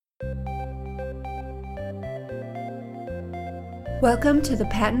Welcome to the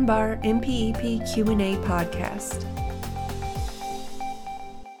Patent Bar MPEP Q&A podcast.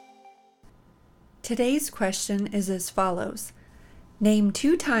 Today's question is as follows. Name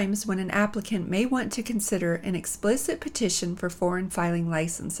 2 times when an applicant may want to consider an explicit petition for foreign filing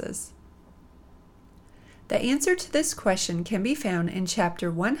licenses. The answer to this question can be found in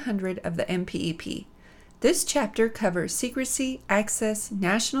Chapter 100 of the MPEP. This chapter covers secrecy, access,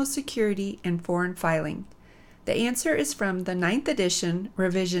 national security, and foreign filing. The answer is from the 9th edition,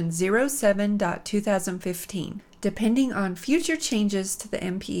 revision 07.2015. Depending on future changes to the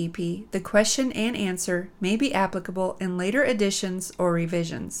MPEP, the question and answer may be applicable in later editions or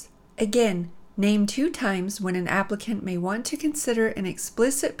revisions. Again, name 2 times when an applicant may want to consider an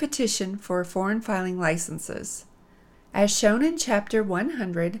explicit petition for foreign filing licenses. As shown in Chapter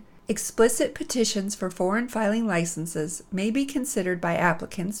 100, explicit petitions for foreign filing licenses may be considered by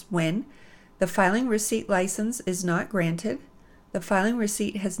applicants when the filing receipt license is not granted, the filing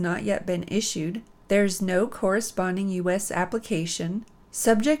receipt has not yet been issued, there is no corresponding U.S. application,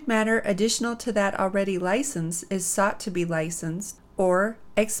 subject matter additional to that already licensed is sought to be licensed, or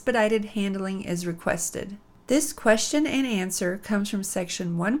expedited handling is requested. This question and answer comes from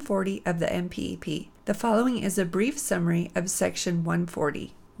Section 140 of the MPEP. The following is a brief summary of Section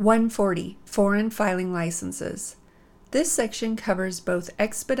 140. 140. Foreign Filing Licenses. This section covers both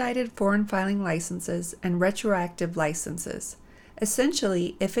expedited foreign filing licenses and retroactive licenses.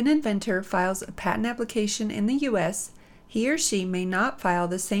 Essentially, if an inventor files a patent application in the U.S., he or she may not file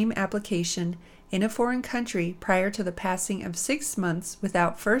the same application in a foreign country prior to the passing of 6 months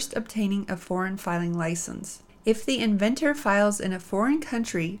without first obtaining a foreign filing license. If the inventor files in a foreign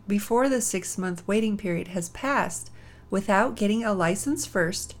country before the 6-month waiting period has passed without getting a license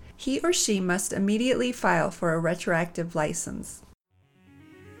first, he or she must immediately file for a retroactive license.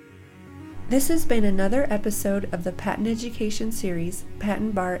 This has been another episode of the Patent Education Series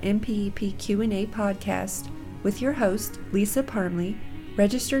Patent Bar MPEP Q&A podcast with your host, Lisa Parmley,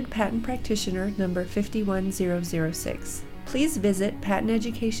 Registered Patent Practitioner number 51006. Please visit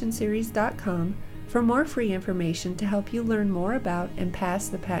patenteducationseries.com for more free information to help you learn more about and pass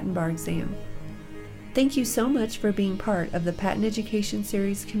the Patent Bar exam. Thank you so much for being part of the Patent Education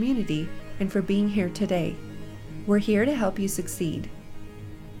Series community and for being here today. We're here to help you succeed.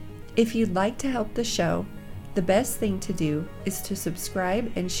 If you'd like to help the show, the best thing to do is to subscribe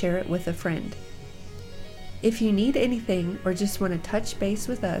and share it with a friend. If you need anything or just want to touch base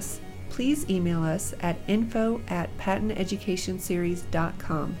with us, please email us at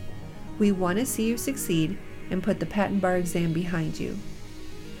info@patenteducationseries.com. We want to see you succeed and put the Patent Bar exam behind you.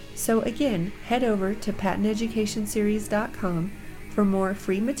 So again, head over to patenteducationseries.com for more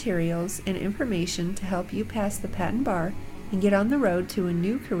free materials and information to help you pass the Patent Bar and get on the road to a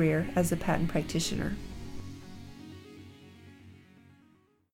new career as a patent practitioner.